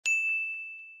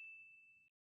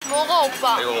먹어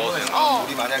오빠. 이거 먹으세요.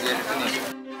 우리 만약에 했더니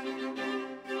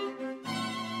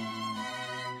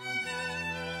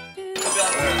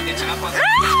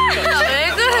왜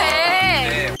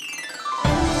그래?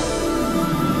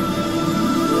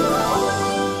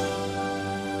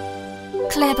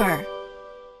 클레버.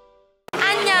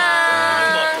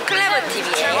 안녕.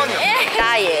 클레버TV의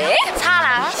나의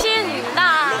사랑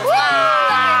시은입니다.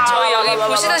 저희 여기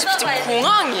보시다시피 지금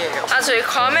공항이에요. 아 저희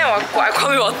괌에 왔고,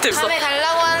 괌에 왔대요. 밤에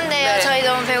가려고 하는데요. 네. 저희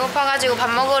너무 배고파가지고 밥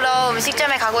먹으러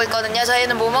음식점에 가고 있거든요.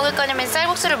 저희는 뭐 먹을 거냐면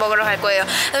쌀국수를 먹으러 갈 거예요.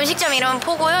 음식점 이름은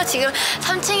포고요. 지금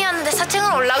 3층이었는데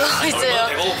 4층으로 올라가고 있어요.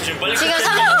 지금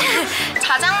 3층.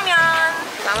 자장면.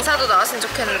 랑사도 나왔으면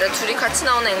좋겠는데 둘이 같이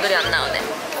나오는 앵글이 안 나오네.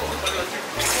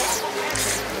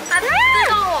 아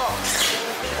뜨거워.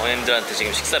 어머님들한테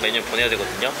지금 식사 메뉴 보내야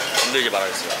되거든요. 건들지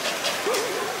말아주세요.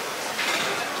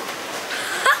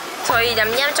 저희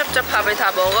냠냠쩝쩝 밥을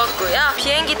다 먹었고요.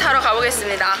 비행기 타러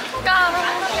가보겠습니다.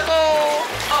 고!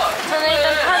 저는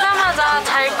일단 타자마자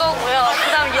잘 거고요.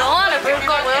 그 다음 영화를 볼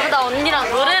거고요. 그 다음 언니랑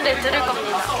노래를 들을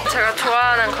겁니다. 제가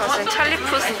좋아하는 가수인 찰리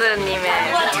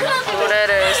푸스님의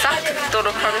노래를 싹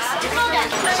듣도록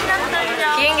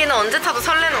하겠습니다. 비행기는 언제 타도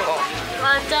설레는 거.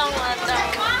 맞아.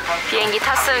 비행기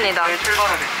탔습니다.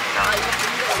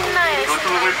 신나요.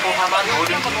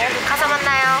 가서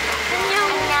만나요. 안녕.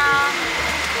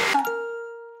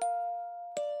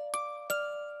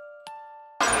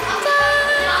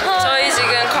 저희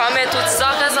지금 괌에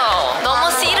도착해서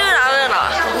너무 씨를 아느라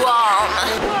와.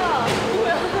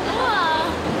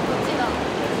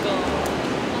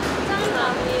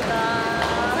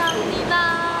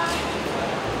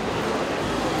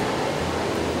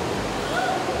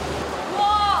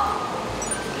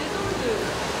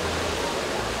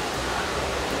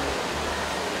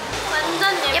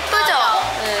 완전 예쁘죠?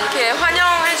 네, 이렇게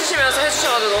환영해 주시면서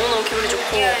해주셔가지고 너무너무 기분이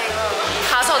좋고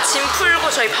가서 짐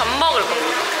풀고 저희 밥 먹을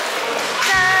겁니다.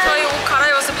 저희 옷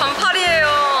갈아입었어요.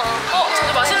 반팔이에요.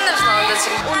 저도 맛있는 냄새 나는데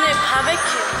지금. 오늘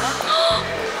바베큐인가?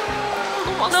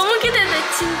 너무 기대돼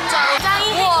진짜.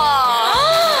 짱이네. 우와.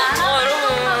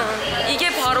 여러분 이게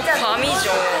바로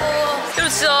괌이죠. 이거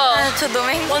진짜 저 너무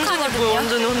행복하거든요.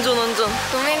 완전.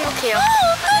 너무 행복해요.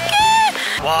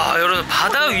 와, 여러분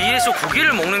바다 위에서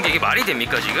고기를 먹는 게 이게 말이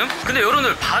됩니까 지금? 근데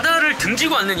여러분들 바다를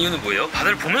등지고 앉는 이유는 뭐예요?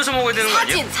 바다를 보면서 먹어야 되는 거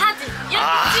아니에요? 사진.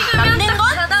 아, 남는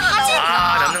건 사진.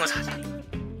 남는 건 사진.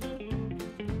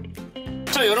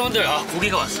 자, 여러분들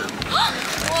고기가 왔어요.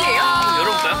 고기예요?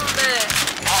 열어볼까요? 네.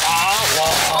 와.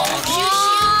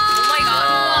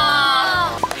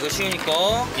 오마이갓. 이거 시윤이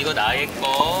거, 이거 나의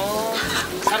거,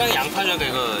 사랑이 양파전가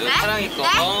이거 사랑이 거,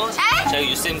 자 이거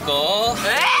유쌤 거.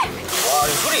 네? 와,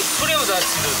 이거 소리보다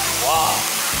지금 와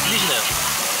들리시나요?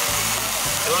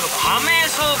 여러분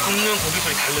괌에서 굽는 고기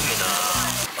소리 다릅니다.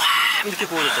 와 이렇게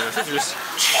구워졌잖아요. 사실 이렇게?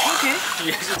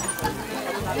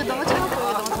 이거 너무 차갑고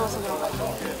이거 너무 더워서 그런가?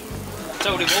 자,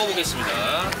 우리 먹어보겠습니다.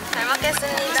 잘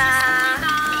먹겠습니다.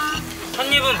 첫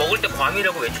입은 먹을 때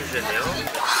괌이라고 외쳐주셨네요.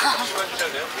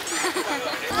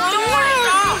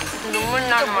 눈물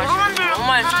나는 맛이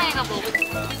정말 사랑이가 먹을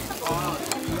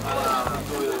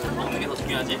먹는 게 더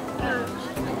중요하지?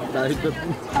 나 이거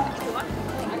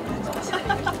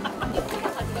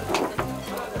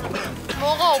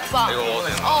먹어 오빠. 이거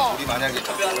먹으세요. 우리 만약에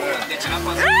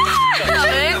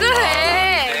왜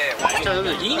그래? 자,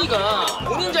 여러분 리니가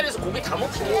본인 자리에서 고기 다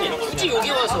먹고 굳이 여기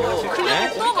와서 또 먹겠다.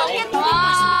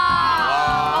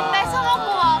 뺏어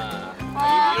먹고 와.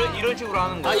 이런 식으로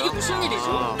하는 거야. 이게 무슨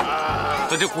일이죠?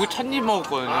 저 지금 고기 첫 입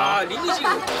먹었거든요. 리니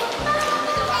지금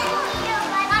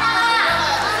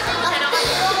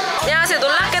안녕하세요.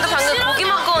 놀랍게도 방금 고기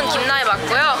먹고 온 김나혜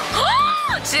맞고요.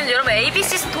 지금 여러분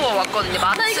ABC 스토어 왔거든요.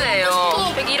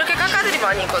 마트예요. 여기 이렇게 까까들이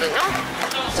많이 있거든요.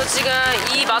 저 지금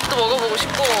이 맛도 먹어보고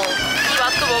싶고 이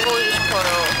맛도 먹어보고 싶어요.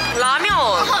 라면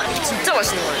진짜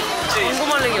맛있는 거예요.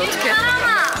 망고말랭이 어떻게?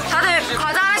 다들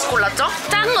과자 하나씩 골랐죠?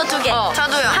 작은 거 2개.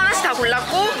 저도요. 하나씩 다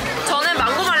골랐고 저는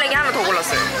망고말랭이 하나 더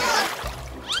골랐어요.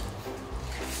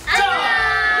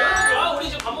 자, 우리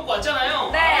지금 밥 먹고 왔잖아요.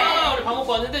 네. 우리 밥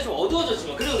먹고 왔는데 좀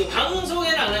어두워졌지만 그래도 우리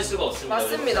방송에는 안 할 수가 없습니다.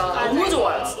 맞습니다. 여러분. 너무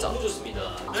좋아요, 진짜. 너무 좋습니다.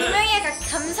 조명이 약간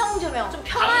감성 조명. 좀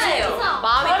편해요.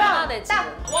 마음이 편하네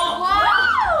지금.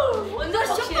 완전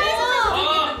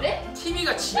쇼파에서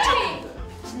TV가 진짜 큽니다.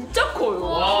 진짜 커요.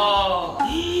 와.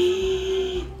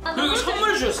 그리고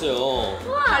선물 주셨어요.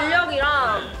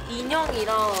 달력이랑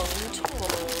인형이랑 엄청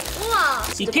많아요. 우와.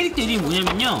 이 캐릭터 이름이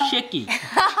뭐냐면요. 쉐끼.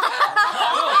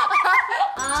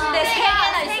 근데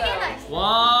 3개나 있어요.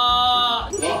 와.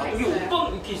 여기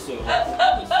옷방 이렇게 있어요.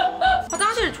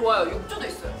 화장실 좋아요. 욕조도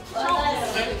있어요.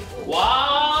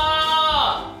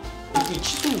 와. 이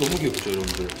칫솔 너무 귀엽죠,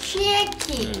 여러분들.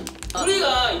 쉐키.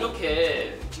 우리가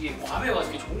이렇게 오시기에 괌에 와서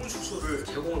이렇게 좋은 숙소를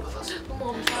제공을 받았어요.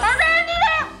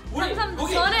 감사합니다. 우리 감사합니다.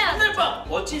 여기 전에 오늘 밤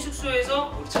멋진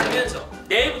숙소에서 우리 자면서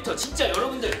내일부터 진짜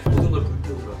여러분들 모든 걸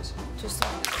볼게요. 하겠습니다.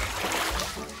 좋습니다.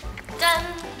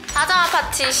 짠! 파자마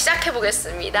파티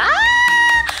시작해보겠습니다.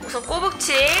 우선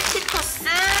꼬북칩, 티토스,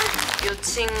 이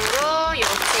친구,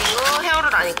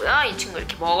 헤어롤 아니고요. 이 친구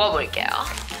이렇게 먹어볼게요.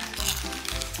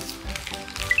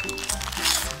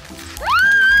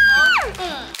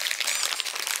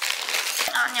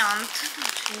 아니 안 뜯어.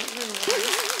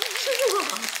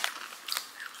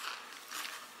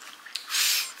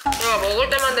 제가 먹을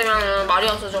때만 되면 말이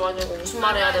없어져가지고 무슨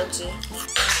말 해야 될지.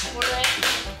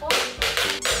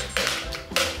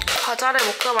 과자를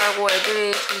먹다 말고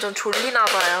애들이 점점 졸리나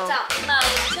봐요. 자, 하나,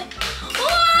 둘, 셋.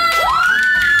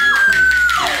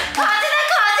 과지다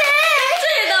과지!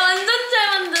 그치? 나 완전 잘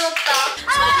만들었다.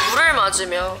 물을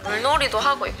맞으며 물놀이도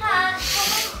하고 있고.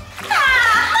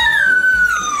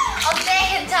 어때?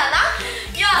 괜찮아?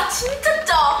 야, 진짜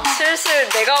짜. 슬슬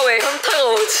내가 왜 현타가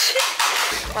오지?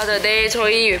 맞아요. 내일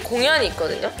저희 공연이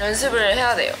있거든요. 연습을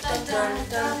해야 돼요.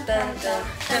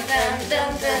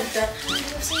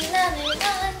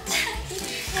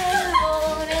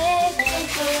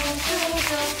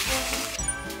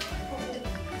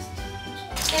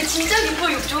 얘 진짜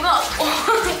깊어, 육조가.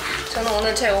 저는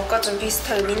오늘 제 옷과 좀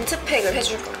비슷하게 민트팩을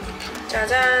해줄 겁니다.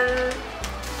 짜잔.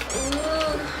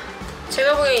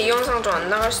 제가 보기엔 이 영상 좀 안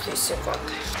나갈 수도 있을 것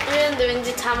같아요. 그런데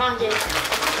왠지 자막에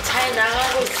잘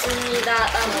나가고 있습니다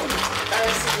라고 나올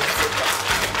수도 있을 것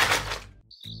같아요.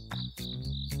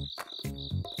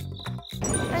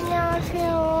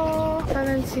 안녕하세요.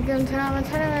 저는 지금 드라마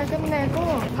촬영을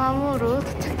끝내고 밤으로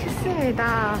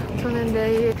도착했습니다. 저는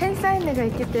내일 팬사인회가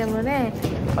있기 때문에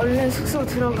얼른 숙소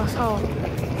들어가서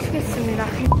쉬겠습니다.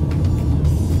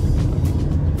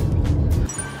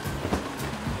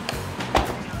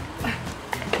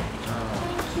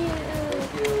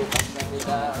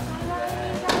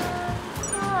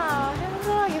 아,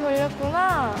 현수막이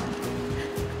걸렸구나.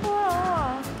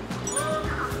 우와.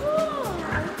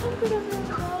 엄청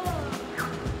그려진다.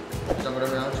 자,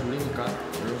 그러면 졸리니까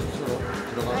얼른 숙소로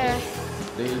들어가고 네.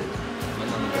 내일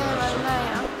만나면 네,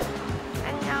 만나요.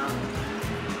 안녕.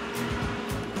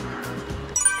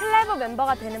 클레버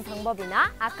멤버가 되는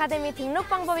방법이나 아카데미 등록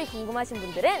방법이 궁금하신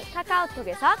분들은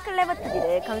카카오톡에서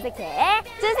클레버TV를 검색해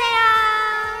주세요.